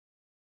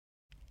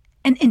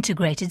an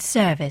integrated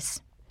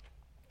service.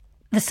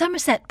 The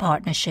Somerset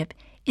Partnership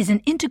is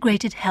an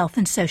integrated health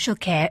and social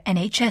care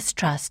NHS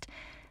trust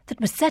that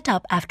was set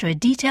up after a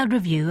detailed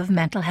review of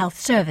mental health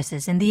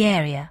services in the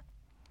area.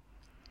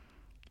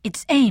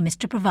 Its aim is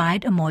to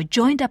provide a more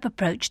joined-up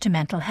approach to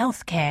mental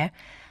health care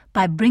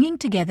by bringing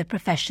together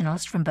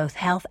professionals from both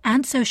health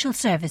and social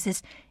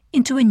services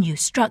into a new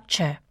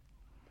structure.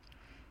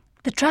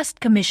 The Trust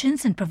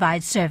commissions and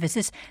provides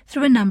services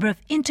through a number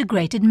of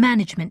integrated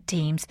management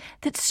teams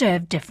that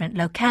serve different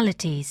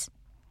localities.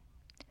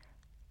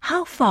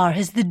 How far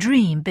has the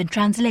dream been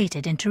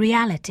translated into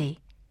reality?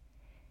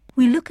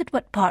 We look at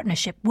what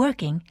partnership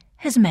working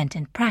has meant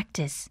in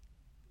practice.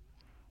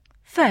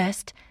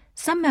 First,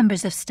 some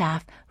members of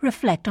staff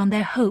reflect on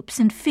their hopes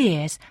and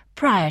fears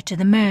prior to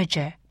the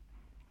merger.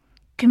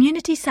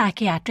 Community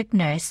psychiatric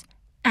nurse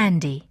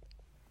Andy.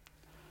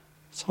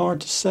 It's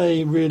hard to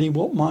say really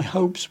what my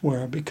hopes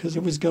were because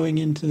it was going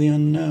into the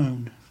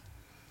unknown.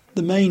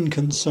 The main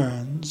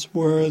concerns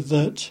were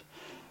that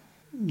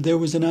there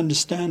was an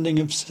understanding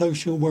of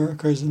social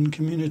workers and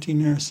community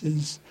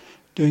nurses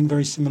doing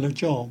very similar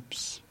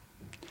jobs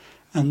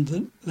and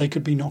that they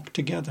could be knocked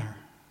together.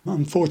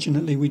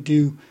 Unfortunately, we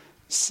do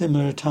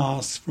similar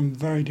tasks from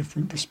very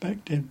different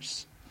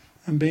perspectives.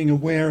 And being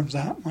aware of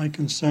that, my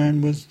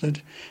concern was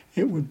that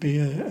it would be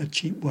a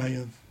cheap way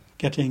of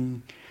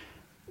getting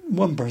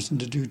one person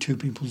to do two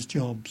people's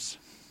jobs.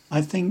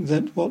 I think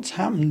that what's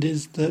happened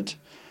is that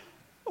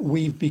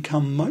we've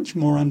become much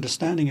more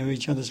understanding of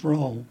each other's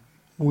role.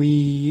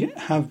 We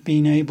have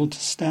been able to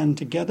stand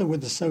together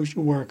with the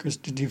social workers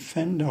to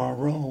defend our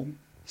role.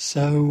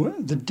 So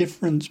the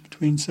difference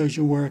between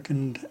social work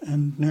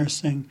and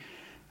nursing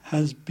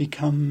has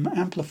become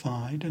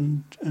amplified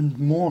and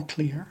more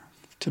clear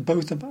to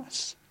both of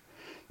us.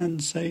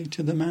 And say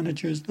to the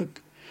managers,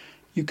 look,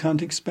 you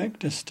can't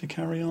expect us to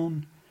carry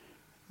on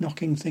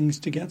knocking things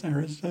together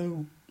as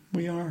though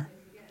we are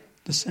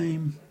the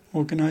same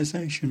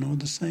organisation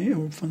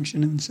or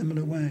function in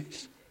similar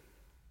ways.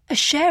 A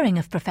sharing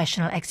of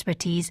professional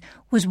expertise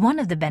was one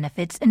of the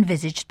benefits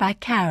envisaged by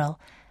Carol,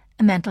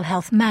 a mental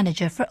health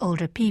manager for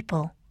older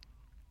people.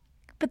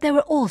 But there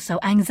were also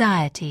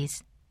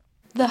anxieties.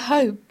 The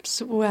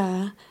hopes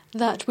were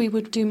that we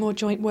would do more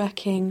joint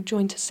working,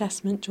 joint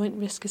assessment, joint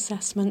risk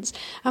assessments,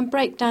 and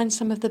break down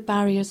some of the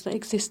barriers that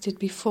existed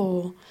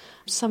before.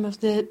 Some of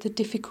the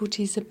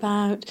difficulties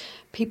about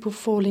people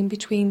falling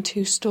between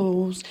two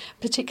stools,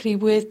 particularly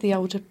with the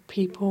older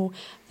people,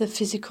 the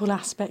physical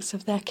aspects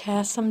of their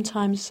care.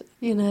 Sometimes,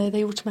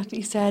 they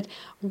automatically said,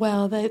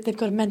 well, they've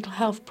got a mental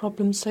health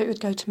problem, so it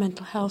would go to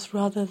mental health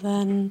rather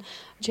than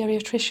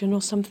geriatrician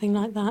or something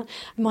like that.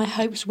 My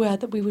hopes were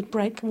that we would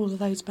break all of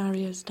those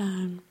barriers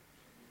down.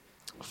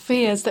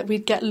 Fears that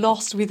we'd get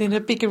lost within a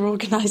bigger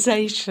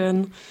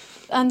organisation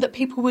and that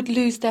people would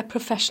lose their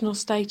professional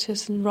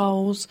status and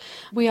roles.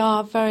 We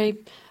are very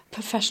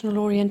professional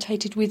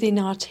orientated within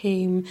our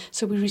team,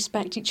 so we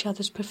respect each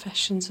other's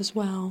professions as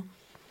well.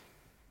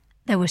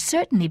 There were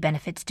certainly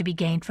benefits to be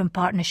gained from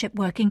partnership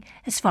working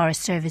as far as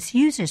service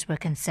users were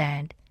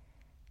concerned.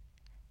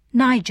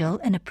 Nigel,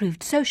 an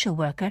approved social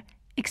worker,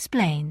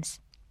 explains.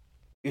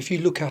 If you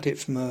look at it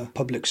from a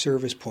public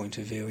service point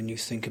of view and you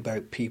think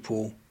about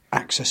people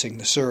accessing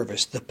the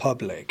service, the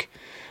public,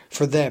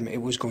 for them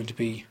it was going to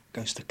be,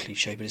 goes to the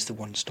cliche, but it's the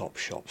one-stop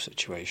shop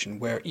situation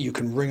where you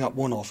can ring up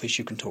one office,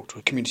 you can talk to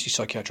a community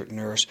psychiatric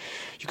nurse,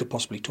 you could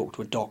possibly talk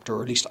to a doctor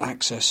or at least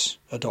access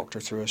a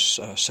doctor through a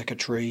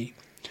secretary,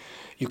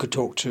 you could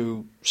talk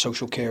to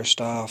social care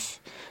staff,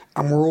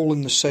 and we're all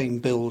in the same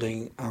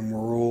building and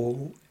we're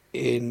all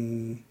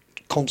in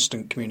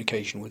constant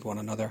communication with one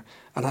another,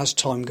 and as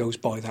time goes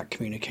by that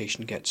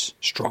communication gets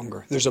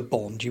stronger. There's a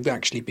bond. You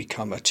actually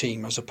become a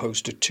team as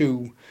opposed to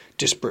two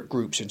disparate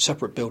groups in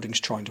separate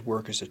buildings trying to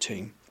work as a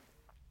team.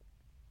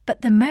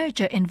 But the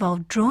merger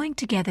involved drawing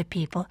together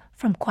people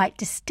from quite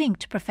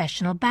distinct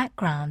professional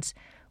backgrounds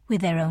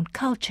with their own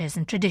cultures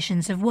and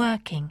traditions of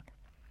working.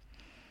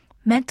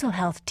 Mental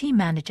health team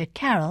manager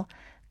Carol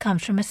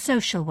comes from a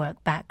social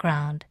work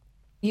background.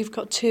 You've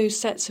got two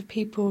sets of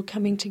people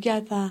coming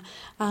together,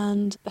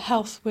 and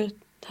health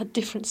had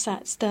different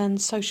sets than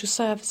social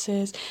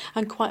services,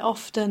 and quite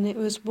often it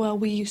was, well,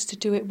 we used to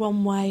do it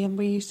one way and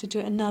we used to do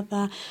it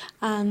another,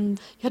 and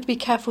you had to be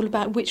careful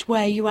about which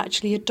way you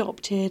actually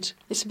adopted.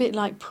 It's a bit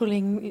like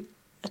pulling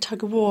a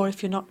tug of war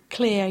if you're not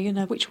clear,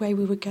 which way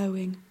we were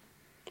going.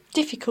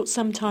 Difficult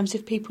sometimes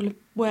if people have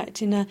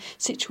worked in a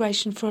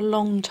situation for a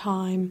long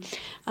time,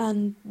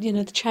 and,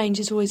 the change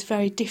is always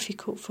very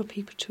difficult for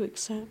people to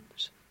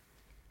accept.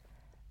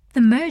 The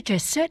merger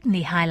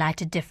certainly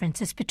highlighted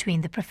differences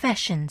between the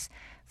professions,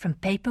 from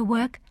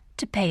paperwork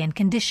to pay and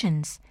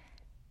conditions.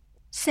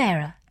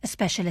 Sarah, a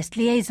specialist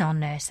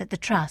liaison nurse at the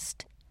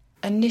Trust.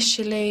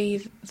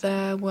 Initially,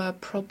 there were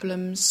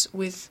problems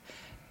with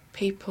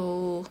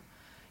people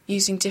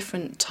using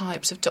different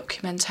types of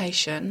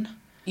documentation,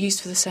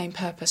 used for the same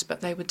purpose, but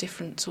they were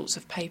different sorts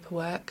of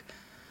paperwork,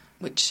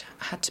 which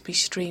had to be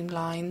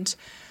streamlined.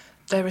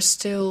 There are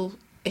still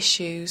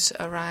issues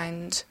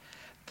around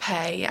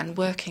pay and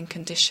working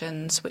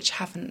conditions which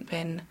haven't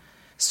been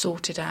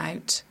sorted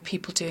out,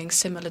 people doing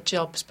similar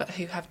jobs but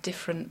who have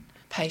different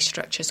pay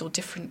structures or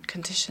different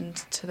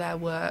conditions to their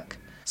work,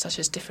 such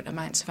as different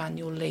amounts of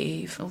annual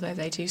leave. Although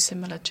they do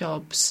similar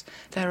jobs,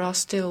 there are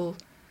still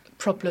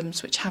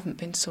problems which haven't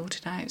been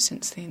sorted out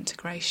since the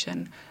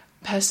integration.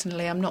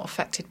 Personally, I'm not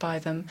affected by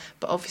them,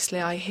 but obviously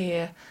I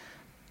hear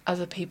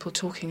other people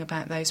talking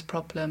about those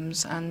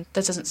problems, and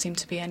there doesn't seem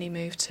to be any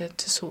move to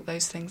sort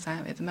those things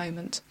out at the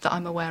moment that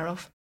I'm aware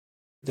of.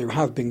 There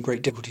have been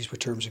great difficulties with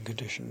terms and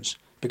conditions,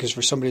 because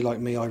for somebody like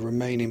me, I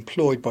remain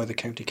employed by the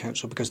County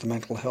Council because the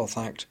Mental Health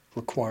Act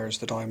requires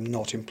that I am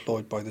not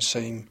employed by the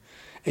same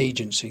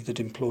agency that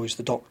employs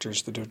the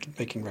doctors that are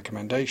making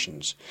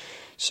recommendations.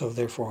 So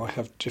therefore I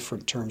have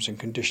different terms and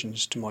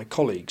conditions to my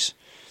colleagues,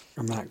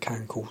 and that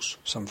can cause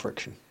some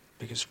friction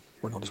because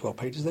we're not as well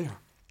paid as they are.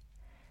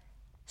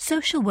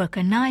 Social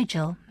worker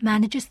Nigel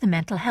manages the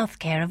mental health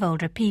care of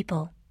older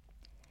people.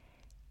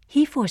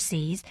 He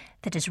foresees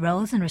that as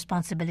roles and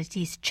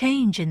responsibilities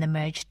change in the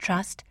merged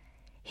trust,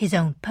 his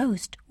own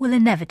post will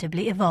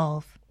inevitably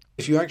evolve.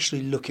 If you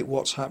actually look at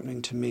what's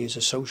happening to me as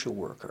a social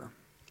worker,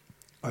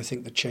 I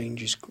think the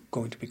change is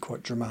going to be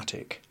quite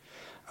dramatic.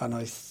 And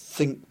I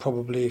think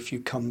probably if you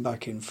come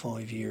back in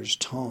 5 years'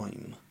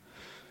 time,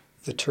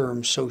 the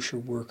term social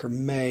worker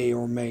may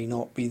or may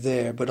not be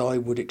there, but I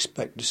would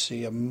expect to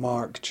see a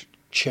marked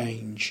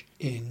change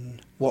in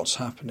what's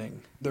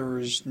happening. There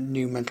is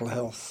new mental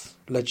health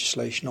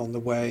legislation on the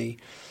way.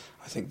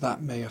 I think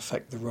that may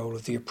affect the role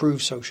of the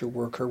approved social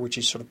worker, which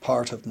is sort of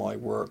part of my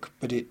work,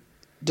 but it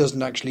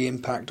doesn't actually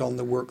impact on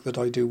the work that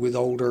I do with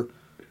older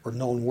or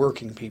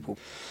non-working people.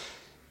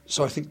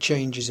 So I think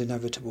change is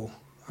inevitable,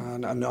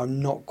 and I'm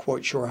not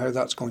quite sure how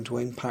that's going to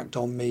impact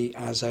on me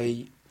as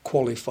a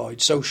qualified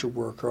social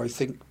worker. I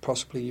think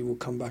possibly you will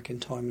come back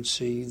in time and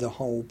see the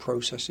whole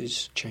process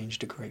has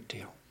changed a great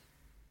deal.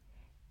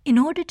 In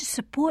order to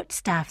support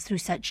staff through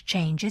such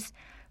changes,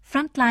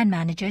 frontline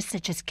managers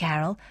such as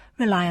Carol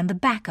rely on the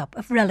backup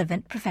of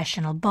relevant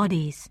professional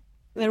bodies.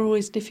 There are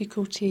always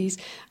difficulties,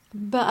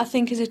 but I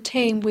think as a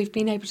team we've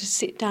been able to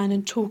sit down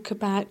and talk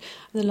about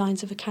the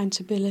lines of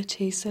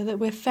accountability so that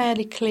we're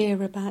fairly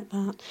clear about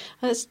that.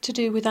 That's to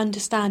do with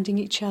understanding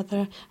each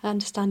other,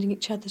 understanding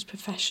each other's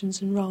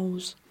professions and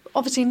roles.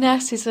 Obviously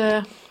nurses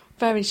are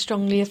very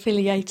strongly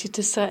affiliated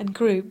to certain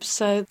groups,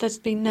 so there's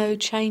been no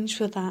change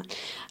for that.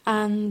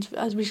 And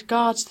as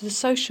regards to the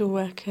social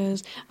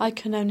workers, I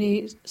can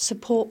only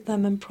support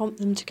them and prompt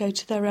them to go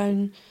to their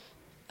own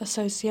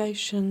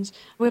associations.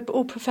 We're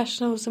all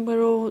professionals and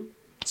we're all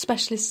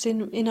specialists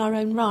in our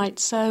own right,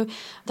 so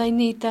they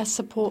need their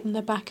support and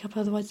their backup,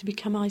 otherwise they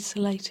become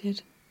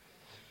isolated.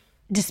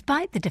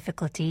 Despite the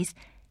difficulties,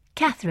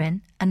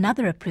 Catherine,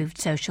 another approved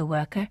social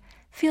worker,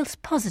 feels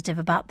positive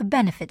about the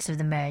benefits of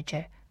the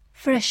merger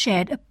for a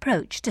shared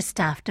approach to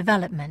staff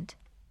development.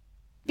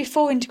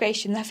 Before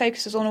integration, their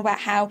focus was all about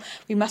how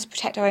we must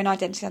protect our own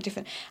identity and our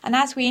different. And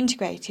as we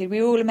integrated,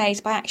 we were all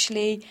amazed by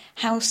actually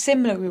how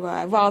similar we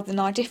were rather than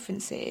our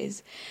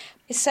differences.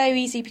 It's so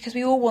easy because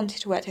we all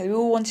wanted to work together, we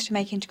all wanted to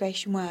make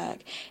integration work.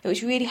 It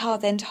was really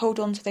hard then to hold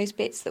on to those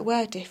bits that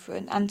were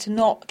different and to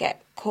not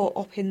get caught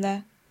up in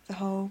the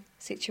whole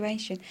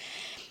situation.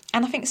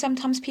 And I think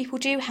sometimes people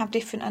do have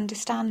different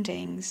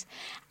understandings,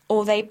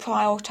 or they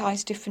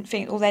prioritise different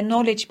things, or their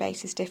knowledge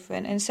base is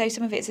different. And so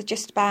some of it is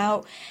just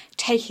about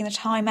taking the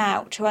time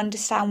out to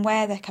understand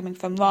where they're coming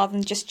from rather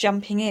than just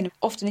jumping in.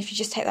 Often if you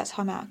just take that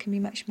time out, it can be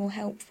much more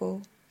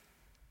helpful.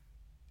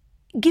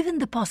 Given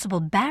the possible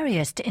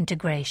barriers to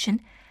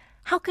integration,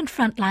 how can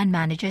frontline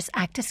managers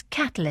act as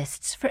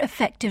catalysts for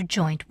effective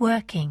joint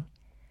working?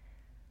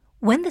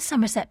 When the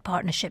Somerset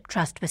Partnership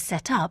Trust was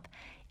set up,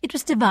 it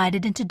was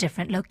divided into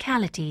different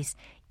localities,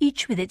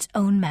 each with its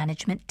own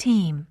management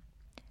team.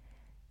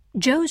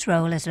 Joe's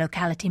role as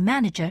locality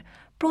manager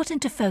brought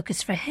into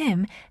focus for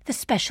him the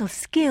special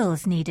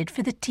skills needed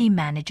for the team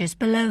managers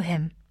below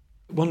him.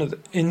 One of the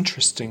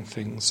interesting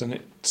things, and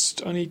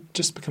it's only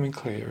just becoming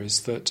clear,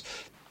 is that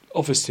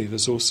obviously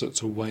there's all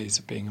sorts of ways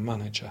of being a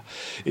manager.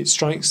 It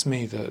strikes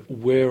me that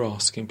we're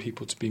asking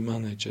people to be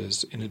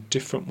managers in a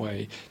different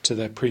way to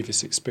their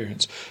previous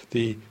experience.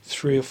 The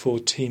 3 or 4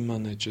 team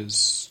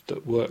managers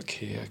that work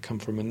here come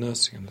from a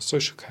nursing and a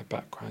social care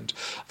background.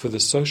 For the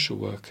social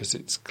workers,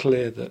 it's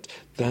clear that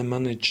their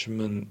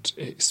management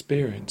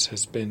experience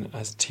has been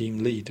as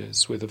team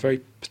leaders with a very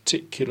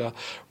particular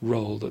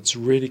role that's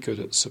really good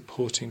at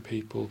supporting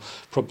people,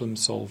 problem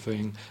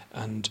solving,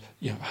 and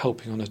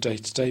helping on a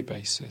day-to-day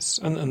basis.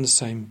 And the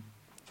same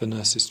for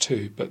nurses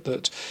too, but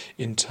that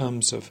in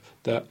terms of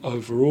their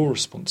overall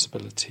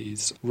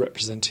responsibilities,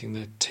 representing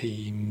their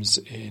teams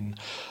in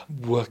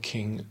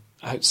working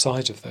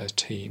outside of their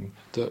team,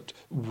 that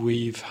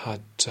we've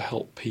had to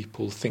help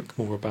people think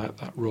more about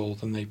that role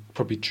than they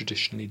probably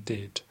traditionally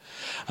did.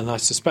 And I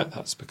suspect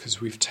that's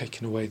because we've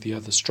taken away the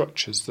other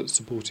structures that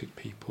supported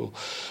people.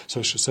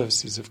 Social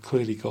services have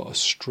clearly got a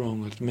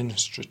strong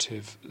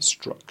administrative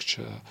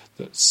structure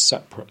that's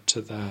separate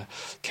to their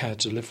care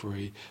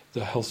delivery.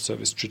 The health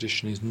service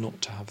tradition is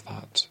not to have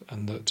that,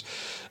 and that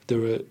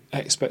there are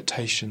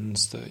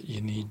expectations that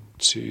you need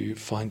to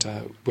find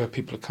out where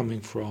people are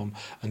coming from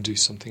and do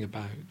something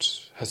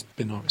about, has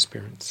been our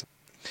experience.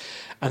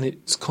 And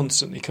it's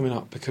constantly coming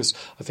up because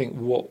I think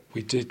what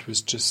we did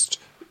was just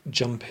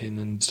jump in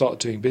and start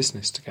doing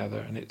business together,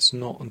 and it's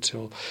not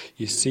until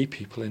you see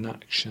people in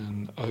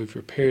action over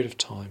a period of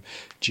time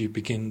do you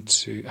begin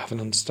to have an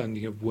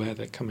understanding of where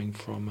they're coming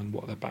from and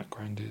what their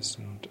background is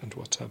and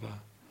whatever.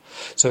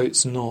 So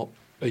it's not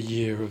a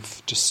year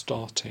of just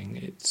starting,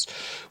 it's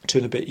 2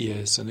 and a bit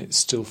years and it's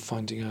still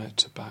finding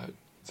out about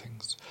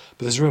things.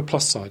 But there's a real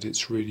plus side,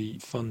 it's really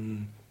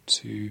fun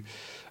it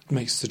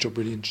makes the job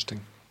really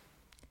interesting.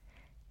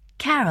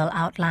 Carol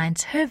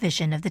outlines her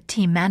vision of the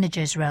team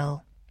manager's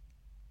role.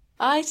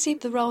 I see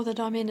the role that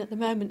I'm in at the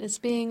moment as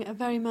being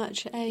very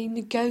much a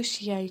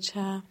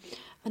negotiator,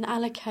 an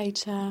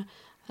allocator,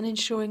 and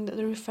ensuring that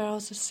the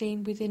referrals are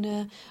seen within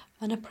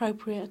an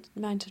appropriate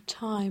amount of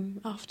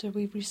time after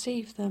we've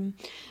received them.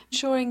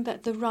 Ensuring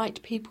that the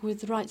right people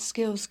with the right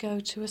skills go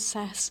to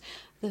assess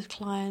the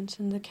client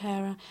and the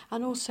carer,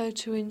 and also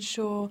to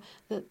ensure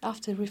that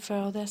after the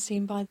referral they're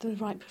seen by the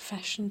right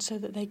profession so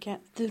that they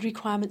get the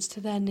requirements to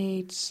their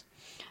needs.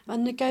 A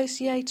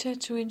negotiator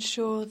to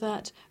ensure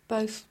that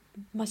both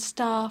my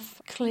staff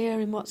are clear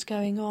in what's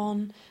going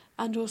on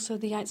and also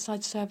the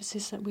outside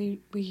services that we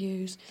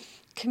use.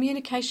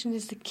 Communication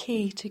is the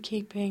key to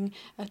keeping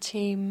a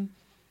team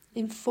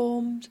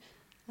informed,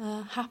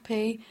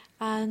 happy,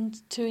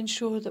 and to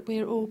ensure that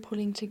we're all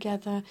pulling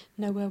together,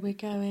 know where we're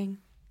going.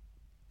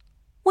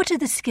 What are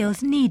the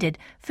skills needed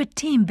for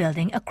team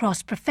building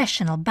across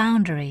professional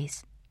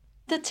boundaries?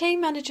 The team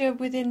manager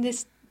within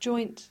this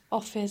joint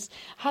office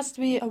has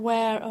to be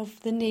aware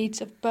of the needs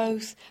of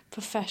both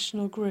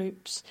professional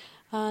groups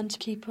and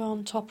keep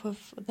on top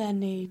of their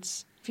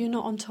needs. If you're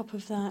not on top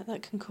of that,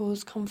 that can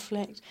cause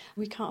conflict.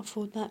 We can't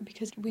afford that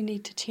because we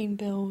need to team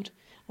build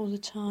all the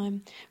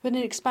time. With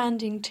an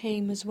expanding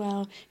team as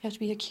well, you have to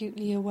be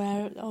acutely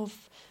aware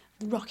of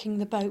rocking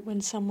the boat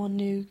when someone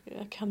new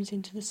comes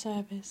into the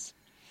service.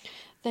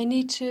 They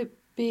need to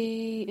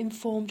be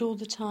informed all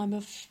the time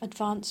of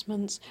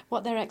advancements,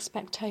 what their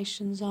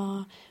expectations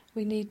are.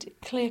 We need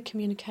clear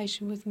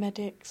communication with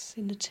medics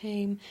in the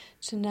team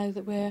to know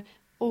that we're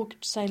all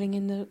sailing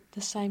in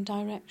the same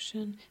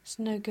direction. It's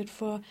no good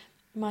for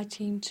my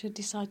team to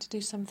decide to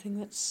do something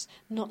that's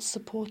not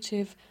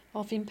supportive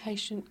of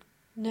inpatient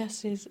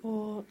nurses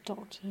or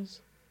doctors.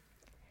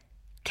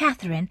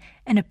 Catherine,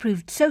 an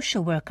approved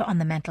social worker on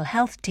the mental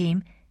health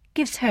team,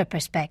 gives her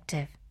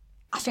perspective.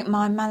 I think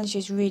my manager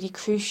is really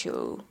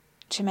crucial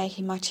to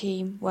making my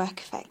team work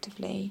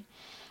effectively.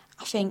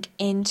 I think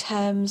in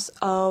terms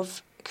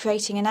of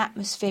creating an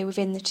atmosphere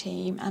within the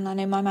team, and I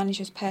know my manager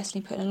has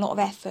personally put in a lot of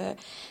effort,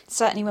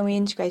 certainly when we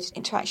integrated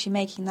into actually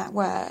making that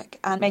work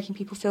and making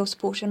people feel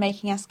supported and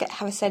making us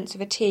have a sense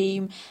of a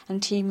team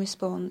and team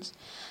response.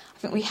 I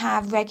think we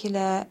have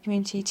regular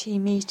community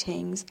team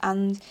meetings,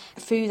 and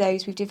through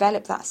those we've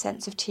developed that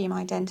sense of team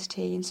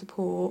identity and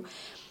support.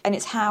 And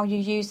it's how you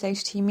use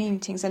those team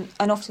meetings, and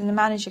often the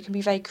manager can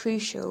be very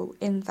crucial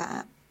in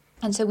that.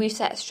 And so we've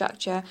set a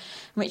structure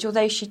in which,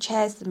 although she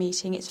chairs the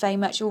meeting, it's very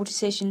much all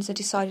decisions are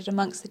decided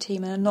amongst the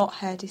team and are not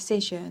her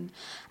decision.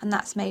 And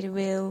that's made a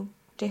real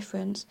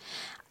difference.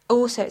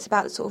 Also, it's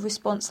about the sort of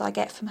response I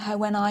get from her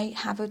when I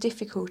have a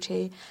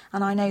difficulty.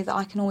 And I know that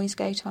I can always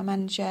go to my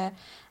manager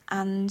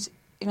and,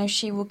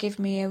 she will give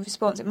me a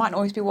response. It might not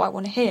always be what I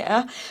want to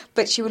hear,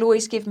 but she will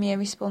always give me a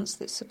response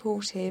that's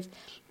supportive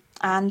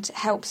and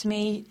helps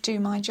me do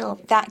my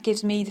job. That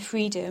gives me the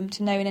freedom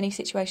to know in any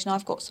situation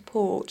I've got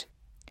support.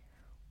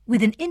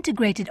 With an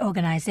integrated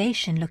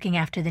organisation looking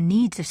after the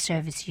needs of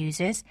service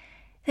users,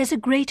 there's a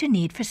greater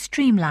need for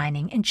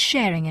streamlining and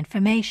sharing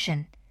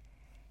information.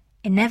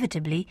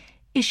 Inevitably,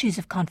 issues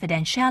of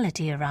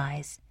confidentiality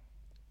arise.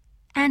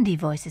 Andy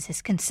voices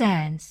his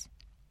concerns.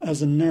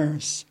 As a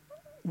nurse,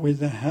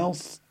 with a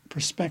health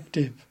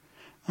perspective,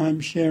 I'm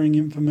sharing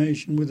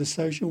information with a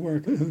social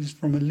worker who's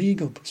from a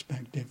legal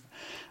perspective.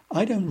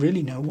 I don't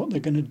really know what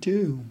they're going to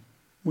do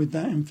with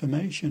that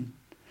information.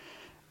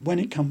 When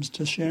it comes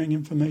to sharing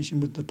information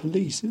with the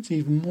police, it's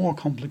even more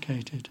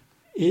complicated.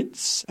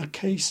 It's a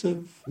case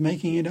of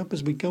making it up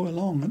as we go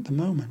along at the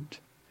moment.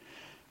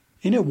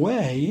 In a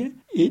way,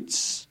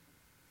 it's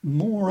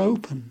more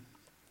open.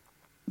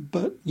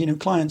 But,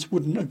 clients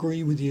wouldn't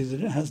agree with you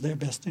that it has their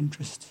best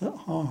interests at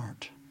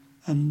heart.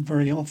 And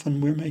very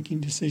often we're making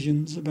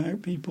decisions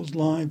about people's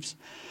lives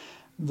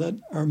that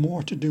are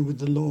more to do with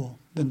the law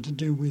than to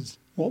do with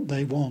what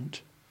they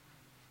want.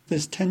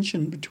 There's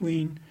tension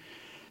between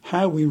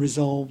how we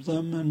resolve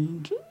them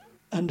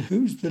and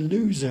who's the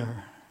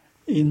loser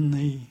in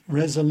the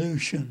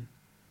resolution.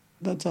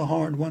 That's a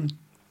hard one.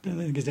 I don't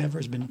think it's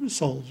ever been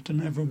solved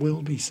and ever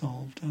will be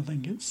solved. I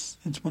think it's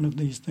one of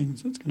these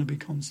things that's going to be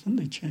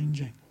constantly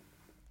changing.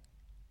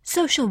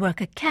 Social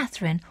worker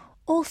Catherine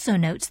also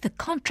notes the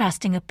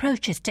contrasting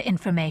approaches to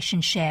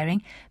information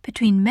sharing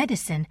between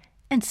medicine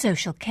and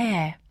social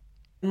care.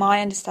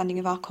 My understanding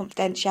of our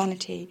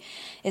confidentiality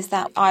is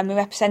that I'm a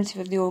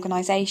representative of the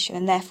organisation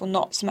and therefore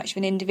not so much of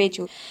an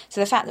individual.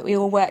 So the fact that we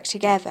all work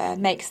together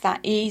makes that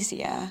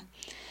easier.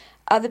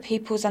 Other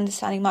people's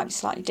understanding might be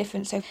slightly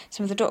different, so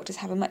some of the doctors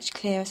have a much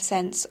clearer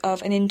sense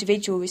of an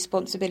individual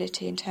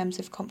responsibility in terms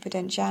of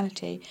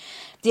confidentiality.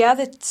 The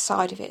other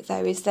side of it,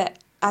 though, is that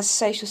as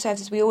social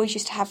services, we always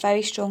used to have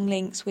very strong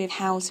links with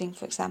housing,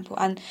 for example,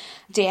 and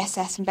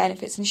DSS and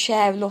benefits, and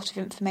share a lot of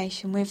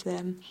information with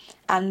them.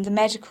 And the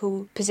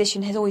medical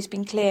position has always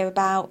been clear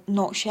about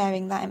not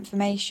sharing that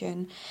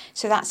information.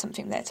 So that's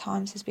something that at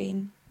times has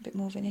been a bit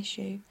more of an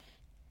issue.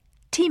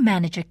 Team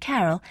manager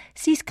Carol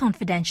sees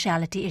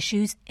confidentiality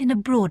issues in a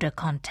broader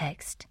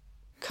context.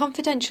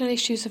 Confidential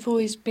issues have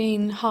always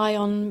been high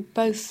on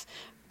both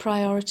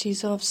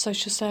priorities of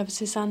social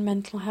services and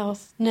mental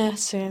health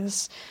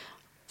nurses.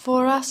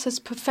 For us as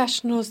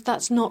professionals,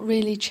 that's not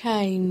really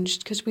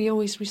changed because we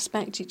always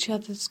respect each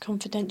other's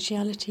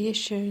confidentiality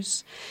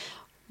issues.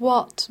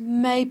 What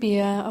may be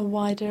a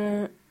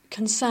wider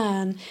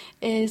concern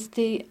is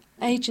the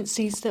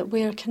agencies that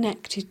we're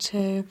connected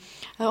to.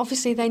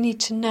 Obviously, they need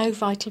to know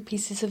vital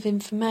pieces of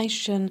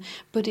information,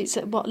 but it's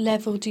at what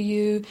level do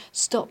you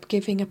stop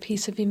giving a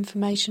piece of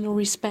information or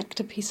respect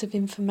a piece of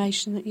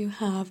information that you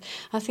have?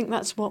 I think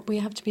that's what we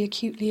have to be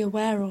acutely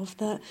aware of,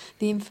 that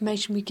the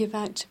information we give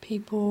out to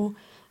people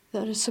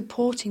that are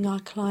supporting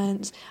our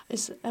clients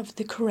is of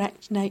the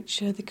correct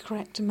nature, the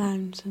correct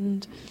amount,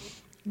 and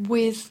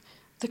with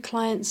the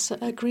client's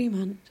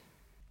agreement.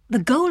 The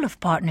goal of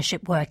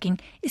partnership working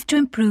is to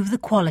improve the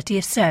quality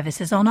of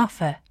services on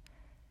offer.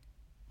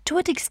 To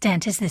what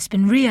extent has this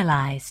been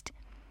realised?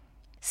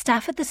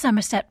 Staff at the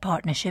Somerset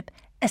Partnership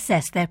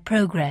assess their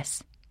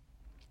progress.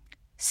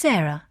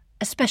 Sarah,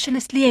 a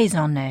specialist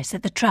liaison nurse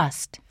at the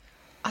Trust.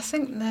 I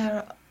think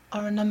there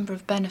are a number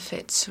of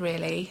benefits,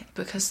 really,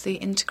 because the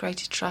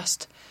Integrated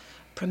Trust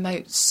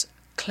promotes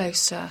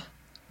closer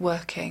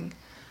working,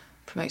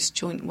 promotes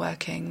joint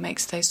working,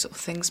 makes those sort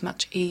of things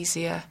much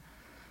easier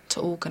to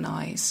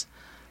organise.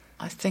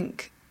 I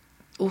think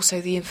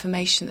also the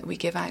information that we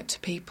give out to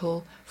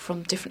people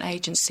from different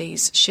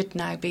agencies should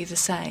now be the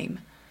same,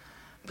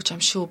 which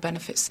I'm sure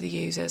benefits the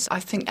users. I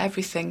think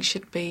everything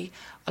should be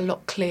a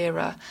lot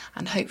clearer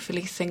and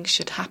hopefully things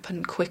should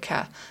happen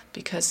quicker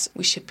because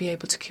we should be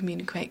able to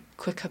communicate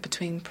quicker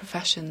between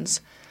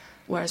professions,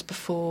 whereas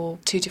before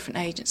two different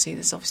agencies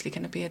there's obviously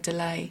going to be a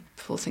delay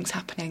before things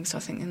happening. So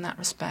I think in that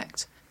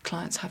respect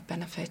clients have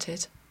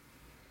benefited.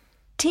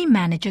 Team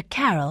manager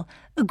Carol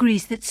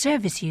agrees that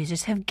service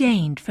users have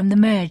gained from the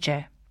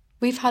merger.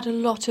 We've had a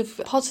lot of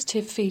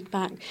positive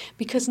feedback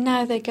because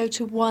now they go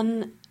to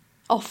one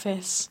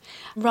office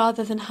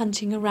rather than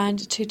hunting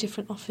around two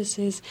different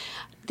offices.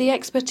 The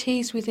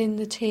expertise within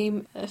the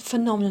team are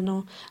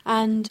phenomenal,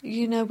 and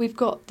we've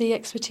got the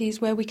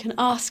expertise where we can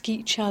ask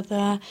each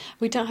other,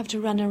 we don't have to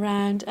run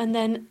around, and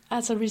then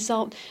as a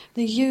result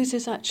the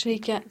users actually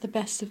get the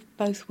best of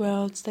both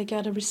worlds. They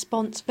get a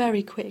response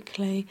very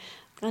quickly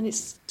and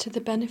it's to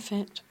the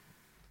benefit.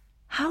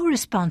 How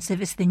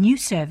responsive is the new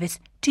service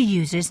to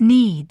users'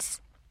 needs?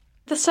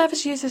 The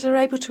service users are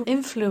able to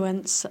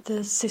influence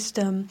the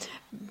system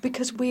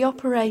because we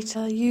operate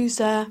a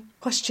user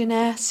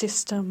questionnaire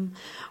system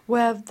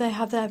where they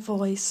have their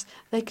voice.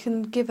 They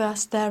can give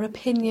us their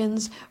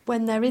opinions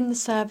when they're in the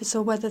service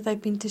or whether they've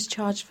been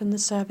discharged from the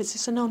service.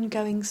 It's an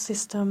ongoing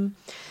system.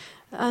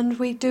 And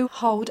we do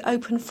hold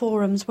open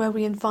forums where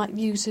we invite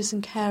users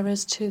and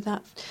carers to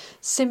that,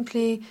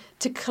 simply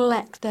to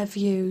collect their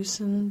views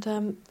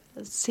and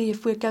see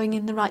if we're going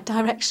in the right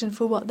direction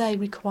for what they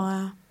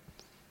require.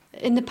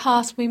 In the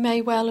past, we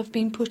may well have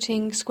been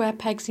putting square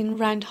pegs in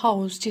round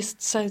holes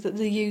just so that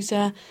the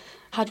user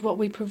had what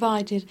we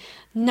provided.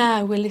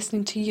 Now we're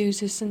listening to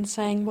users and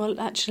saying, well,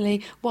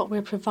 actually, what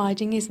we're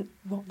providing isn't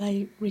what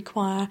they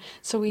require,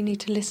 so we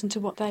need to listen to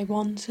what they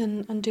want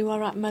and do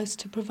our utmost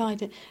to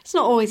provide it. It's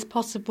not always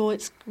possible.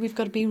 We've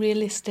got to be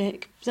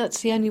realistic. That's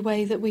the only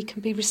way that we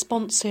can be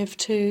responsive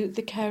to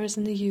the carers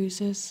and the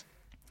users.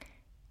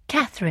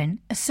 Catherine,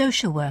 a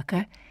social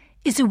worker,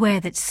 is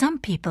aware that some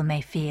people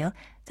may feel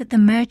that the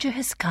merger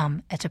has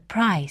come at a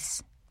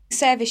price.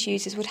 Service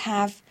users would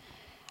have,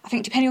 I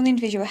think depending on the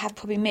individual, have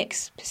probably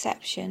mixed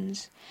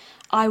perceptions.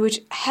 I would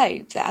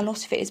hope that a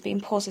lot of it has been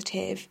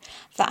positive,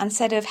 that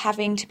instead of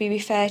having to be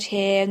referred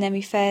here and then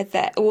referred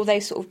there, all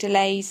those sort of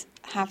delays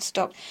have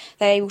stopped.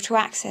 They're able to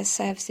access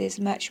services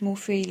much more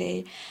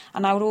freely.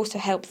 And I would also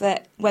hope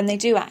that when they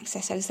do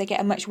access services, they get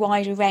a much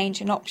wider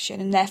range and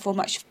option and therefore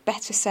much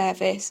better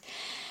service.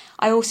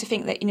 I also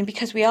think that,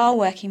 because we are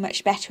working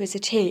much better as a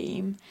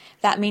team,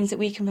 that means that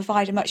we can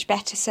provide a much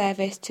better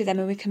service to them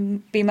and we can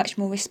be much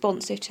more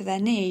responsive to their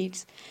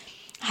needs.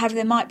 However,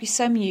 there might be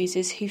some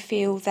users who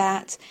feel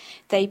that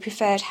they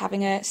preferred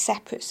having a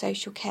separate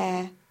social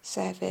care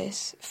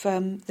service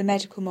from the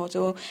medical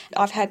model.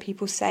 I've heard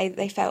people say that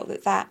they felt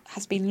that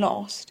has been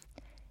lost.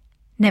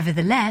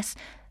 Nevertheless,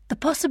 the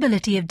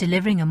possibility of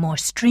delivering a more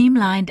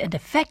streamlined and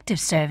effective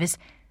service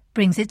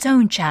brings its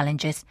own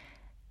challenges,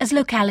 as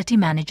locality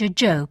manager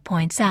Joe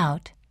points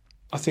out.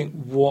 I think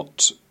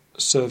what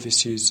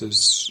service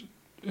users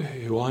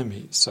who I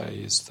meet say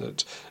is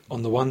that,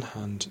 on the one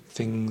hand,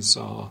 things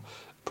are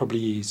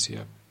probably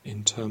easier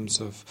in terms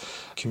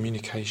of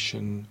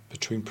communication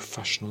between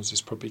professionals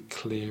is probably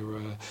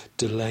clearer,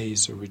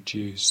 delays are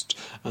reduced,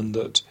 and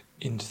that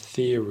in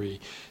theory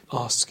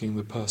asking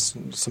the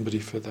person, somebody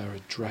for their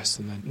address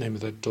and the name of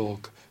their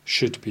dog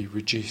should be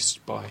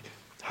reduced by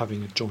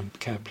having a joint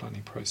care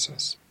planning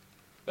process.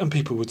 And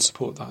people would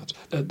support that.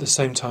 At the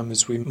same time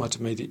as we might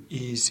have made it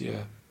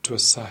easier to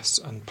assess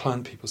and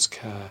plan people's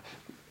care,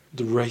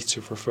 the rate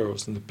of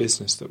referrals and the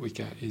business that we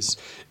get is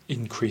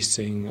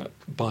increasing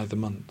by the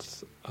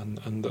month,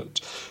 and that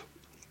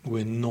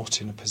we're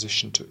not in a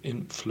position to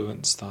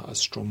influence that as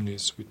strongly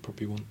as we'd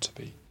probably want to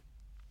be.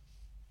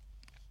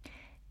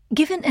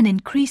 Given an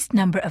increased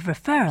number of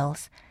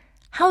referrals,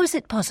 how is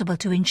it possible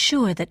to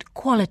ensure that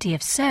quality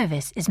of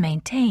service is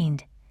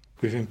maintained?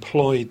 We've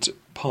employed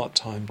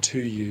part-time 2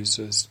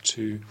 users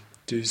to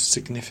do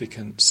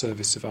significant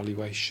service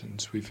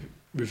evaluations. We've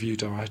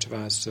reviewed our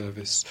out-of-hours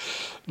service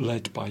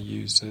led by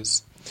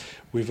users.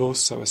 We've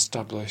also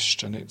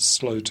established, and it's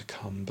slow to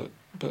come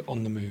but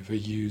on the move, a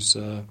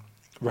user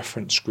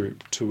reference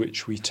group to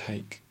which we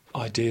take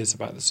ideas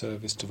about the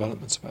service,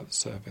 developments about the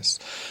service,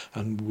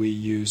 and we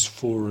use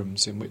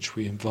forums in which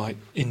we invite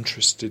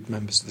interested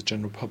members of the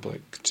general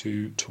public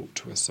to talk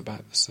to us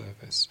about the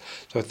service.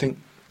 So I think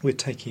we're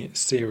taking it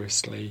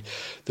seriously.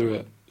 There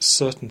are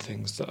certain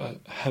things that are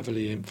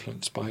heavily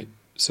influenced by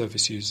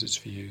service users'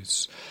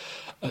 views.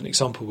 An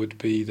example would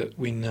be that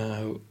we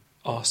now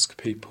ask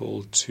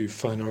people to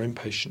phone our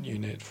inpatient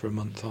unit for a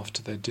month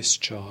after their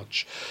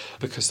discharge,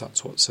 because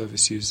that's what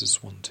service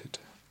users wanted.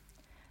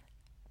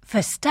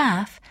 For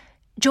staff,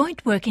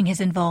 joint working has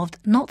involved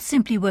not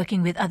simply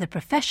working with other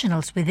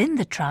professionals within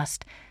the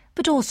trust,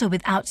 but also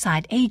with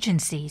outside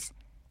agencies.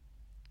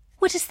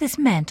 What has this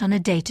meant on a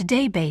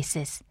day-to-day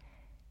basis?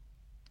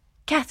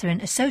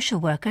 Catherine, a social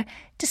worker,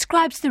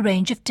 describes the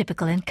range of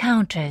typical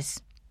encounters.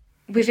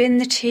 Within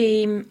the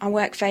team, I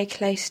work very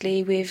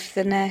closely with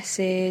the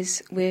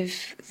nurses,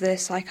 with the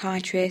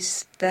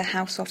psychiatrists, the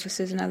house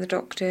officers and other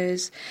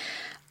doctors.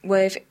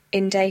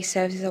 In day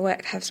services,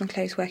 I have some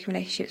close working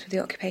relationships with the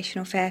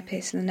occupational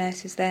therapists and the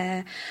nurses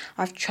there.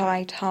 I've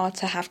tried hard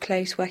to have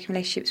close working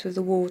relationships with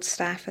the ward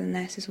staff and the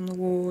nurses on the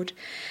ward.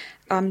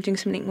 I'm doing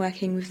some link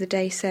working with the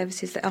day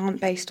services that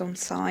aren't based on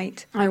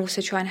site. I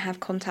also try and have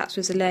contacts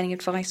with the learning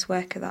advice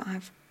worker that I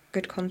have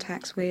good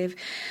contacts with.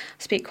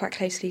 I speak quite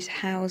closely to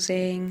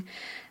housing.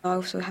 I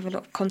also have a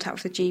lot of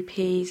contact with the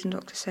GPs and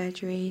doctor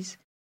surgeries.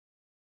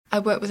 I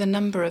work with a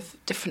number of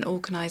different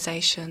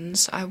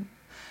organisations. I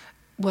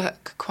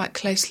work quite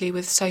closely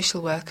with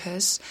social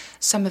workers,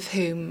 some of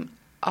whom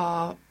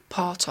are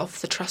part of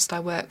the trust I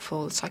work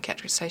for, the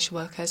psychiatric social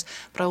workers,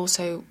 but I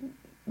also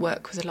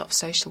work with a lot of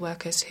social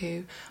workers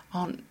who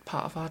aren't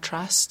part of our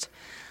trust.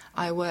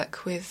 I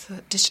work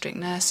with district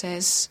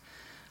nurses,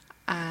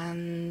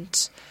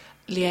 and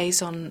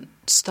liaison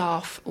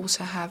staff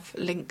also have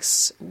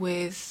links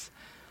with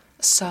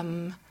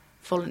some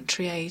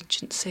voluntary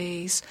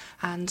agencies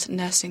and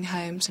nursing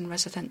homes and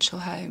residential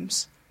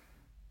homes.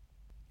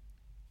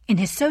 In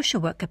his social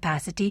work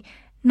capacity,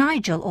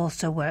 Nigel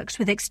also works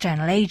with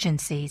external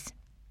agencies.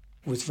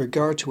 With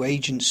regard to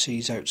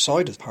agencies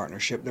outside of the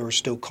partnership, there are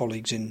still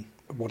colleagues in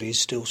what is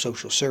still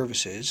social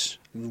services.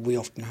 We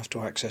often have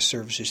to access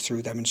services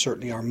through them, and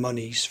certainly our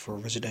monies for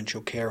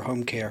residential care,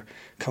 home care,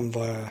 come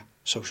via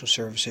social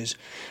services.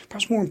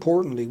 Perhaps more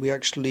importantly, we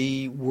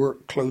actually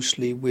work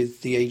closely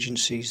with the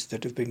agencies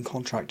that have been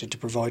contracted to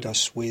provide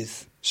us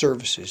with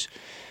services.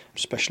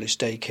 Specialist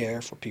day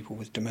care for people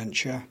with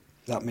dementia.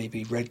 That may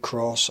be Red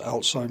Cross,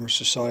 Alzheimer's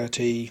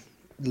Society,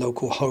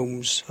 local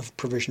homes of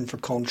provision for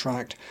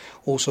contract.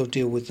 Also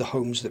deal with the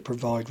homes that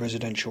provide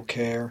residential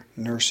care,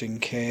 nursing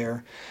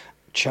care,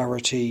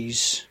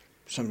 charities.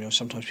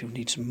 Sometimes people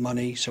need some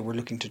money, so we're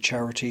looking to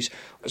charities.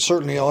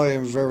 Certainly I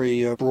am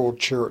very broad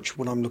church.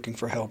 When I'm looking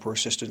for help or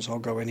assistance, I'll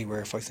go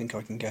anywhere if I think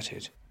I can get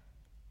it.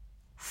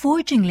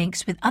 Forging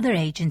links with other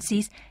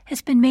agencies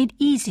has been made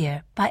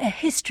easier by a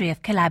history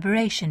of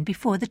collaboration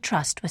before the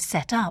trust was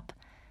set up.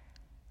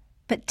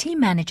 But team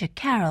manager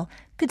Carol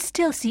could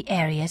still see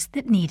areas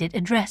that needed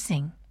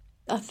addressing.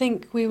 I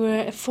think we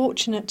were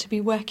fortunate to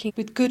be working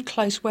with good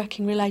close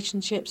working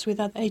relationships with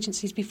other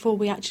agencies before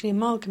we actually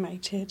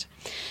amalgamated.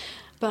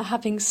 But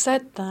having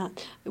said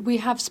that, we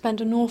have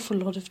spent an awful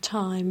lot of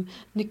time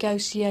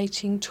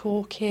negotiating,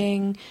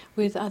 talking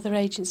with other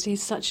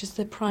agencies such as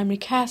the primary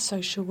care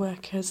social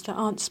workers that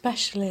aren't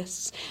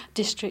specialists,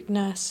 district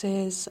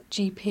nurses,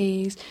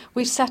 GPs.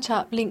 We've set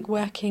up link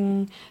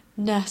working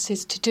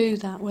nurses to do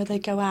that, where they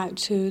go out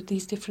to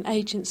these different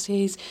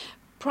agencies,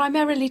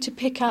 primarily to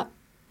pick up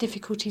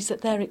difficulties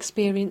that they're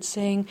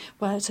experiencing.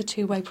 Well, it's a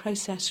two-way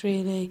process,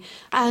 really.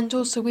 And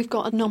also we've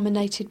got a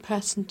nominated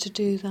person to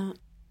do that.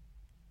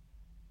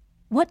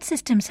 What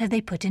systems have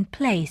they put in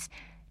place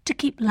to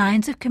keep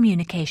lines of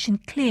communication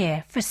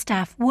clear for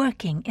staff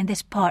working in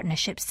this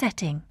partnership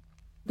setting.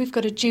 We've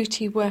got a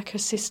duty worker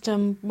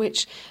system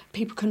which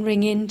people can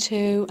ring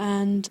into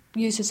and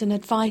use as an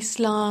advice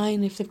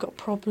line. If they've got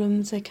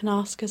problems, they can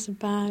ask us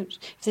about.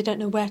 If they don't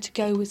know where to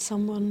go with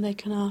someone, they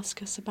can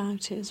ask us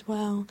about it as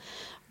well.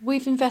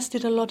 We've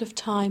invested a lot of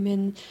time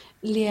in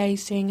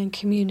liaising and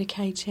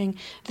communicating.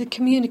 The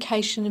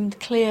communication and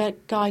clear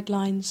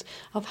guidelines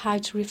of how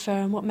to refer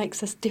and what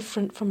makes us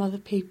different from other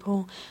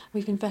people,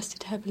 we've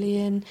invested heavily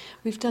in.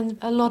 We've done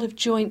a lot of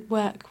joint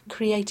work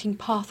creating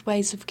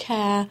pathways of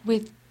care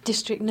with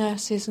district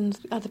nurses and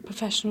other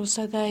professionals,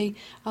 so they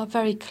are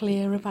very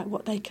clear about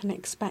what they can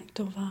expect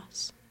of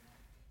us.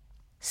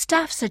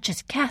 Staff such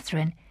as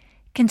Catherine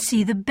can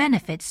see the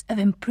benefits of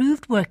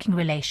improved working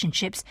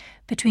relationships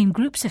between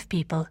groups of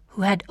people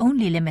who had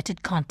only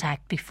limited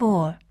contact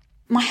before.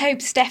 My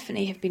hopes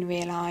definitely have been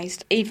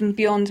realised, even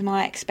beyond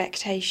my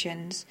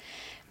expectations.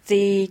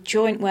 The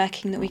joint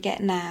working that we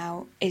get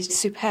now is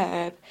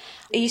superb.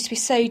 It used to be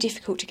so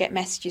difficult to get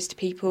messages to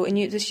people, and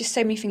there's just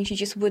so many things you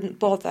just wouldn't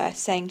bother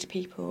saying to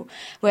people,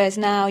 whereas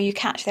now you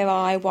catch their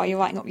eye while you're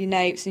writing up your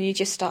notes and you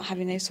just start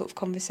having those sort of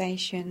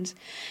conversations.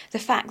 The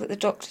fact that the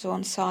doctors are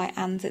on site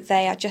and that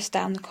they are just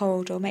down the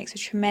corridor makes a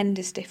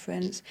tremendous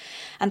difference,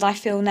 and I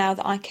feel now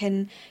that I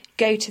can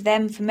go to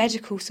them for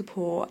medical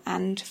support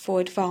and for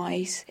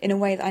advice in a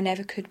way that I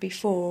never could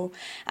before,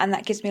 and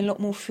that gives me a lot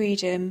more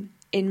freedom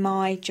in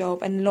my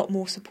job and a lot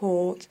more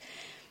support.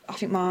 I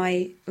think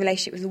my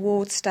relationship with the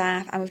ward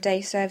staff and with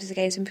day services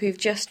again has improved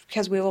just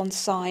because we're on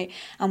site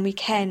and we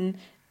can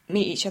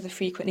meet each other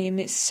frequently, and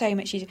it's so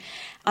much easier.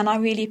 And I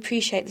really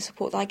appreciate the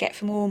support that I get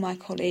from all my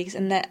colleagues,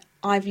 and that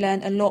I've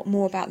learned a lot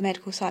more about the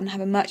medical side and have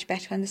a much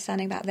better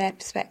understanding about their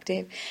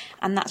perspective,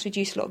 and that's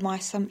reduced a lot of my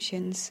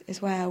assumptions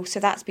as well.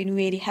 So that's been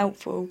really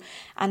helpful,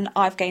 and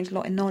I've gained a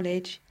lot in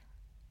knowledge.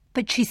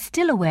 But she's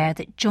still aware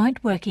that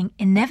joint working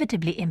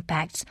inevitably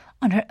impacts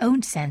on her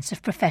own sense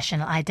of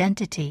professional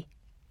identity.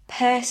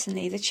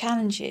 Personally, the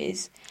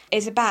challenges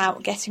is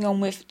about getting on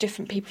with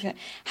different people that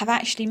have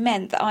actually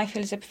meant that I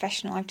feel as a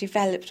professional I've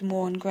developed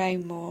more and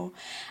grown more.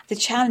 The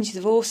challenges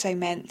have also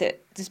meant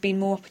that there's been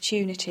more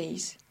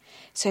opportunities.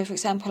 So, for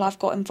example, I've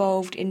got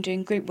involved in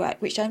doing group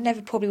work, which I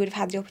never probably would have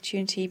had the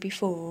opportunity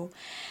before,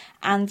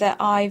 and that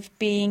I've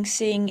been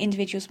seeing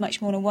individuals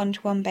much more on a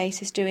one-to-one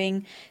basis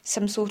doing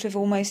some sort of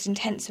almost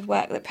intensive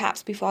work that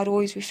perhaps before I'd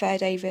always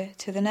referred over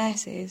to the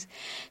nurses.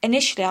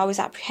 Initially I was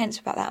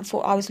apprehensive about that and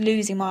thought I was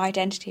losing my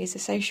identity as a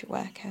social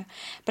worker,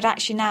 but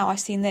actually now I've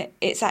seen that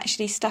it's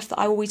actually stuff that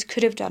I always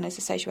could have done as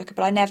a social worker,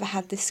 but I never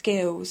had the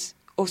skills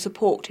or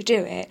support to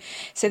do it.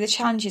 So the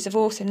challenges have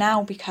also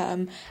now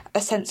become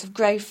a sense of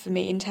growth for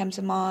me in terms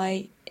of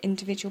my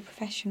individual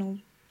professional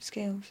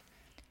skills.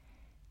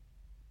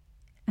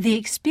 The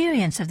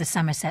experience of the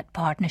Somerset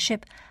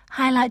Partnership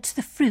highlights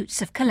the fruits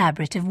of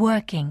collaborative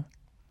working.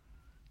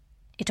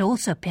 It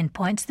also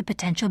pinpoints the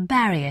potential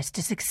barriers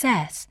to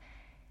success.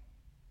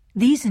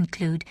 These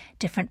include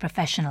different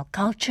professional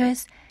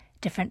cultures,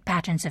 different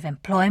patterns of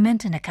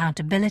employment and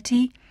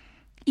accountability,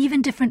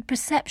 even different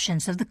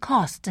perceptions of the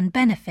costs and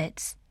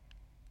benefits.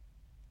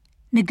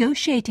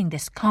 Negotiating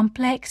this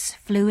complex,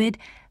 fluid,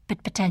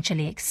 but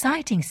potentially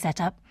exciting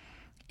setup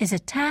is a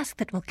task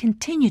that will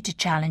continue to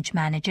challenge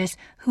managers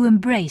who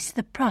embrace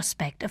the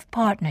prospect of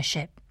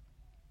partnership.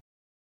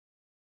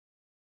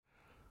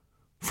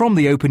 From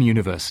the Open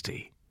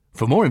University.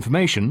 For more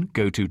information,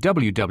 go to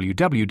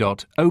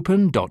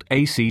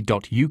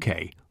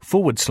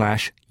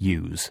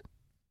www.open.ac.uk/use.